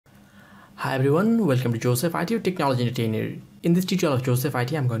Hi everyone, welcome to Joseph IT Technology Entertainer. In this tutorial of Joseph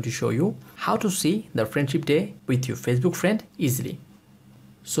IT, I'm going to show you how to see the friendship day with your Facebook friend easily.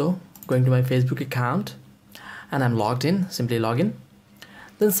 So, going to my Facebook account and I'm logged in, simply log in.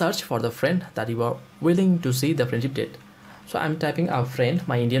 Then search for the friend that you are willing to see the friendship date. So I'm typing our friend,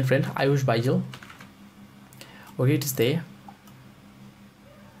 my Indian friend, Ayush Baijal. Okay, it is there.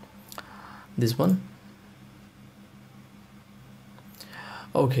 This one.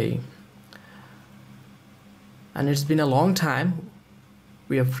 Okay. And it's been a long time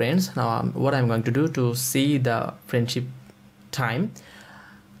we are friends. Now what I'm going to do to see the friendship time,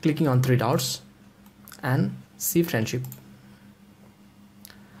 clicking on three dots and see friendship.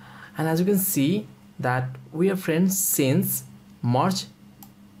 And as you can see that we are friends since March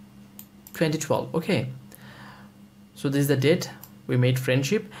 2012. Okay, so this is the date we made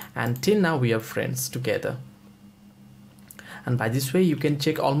friendship and till now we are friends together. And by this way you can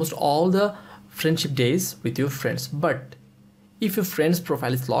check almost all the friendship days with your friends. But if your friend's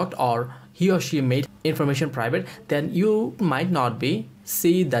profile is locked or he or she made information private, then you might not be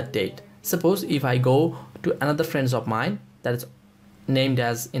see that date. Suppose if I go to another friends of mine that is named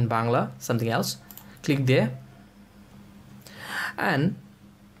as in Bangla something else, click there and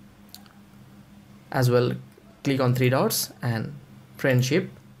as well click on three dots and friendship,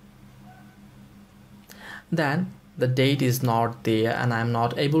 then the date is not there and I'm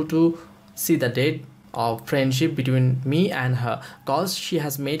not able to see the date of friendship between me and her because she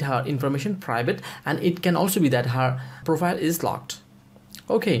has made her information private, and it can also be that her profile is locked.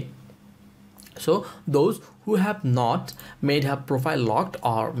 Okay, so those who have not made her profile locked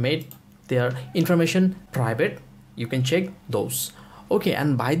or made their information private, you can check those. Okay,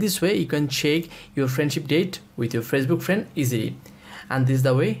 and by this way you can check your friendship date with your Facebook friend easily. And this is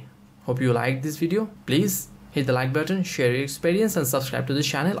the way. Hope you liked this video. Please hit the like button, share your experience and subscribe to the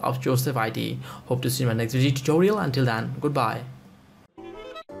channel of Joseph IT. Hope to see you in my next video tutorial. Until then, goodbye.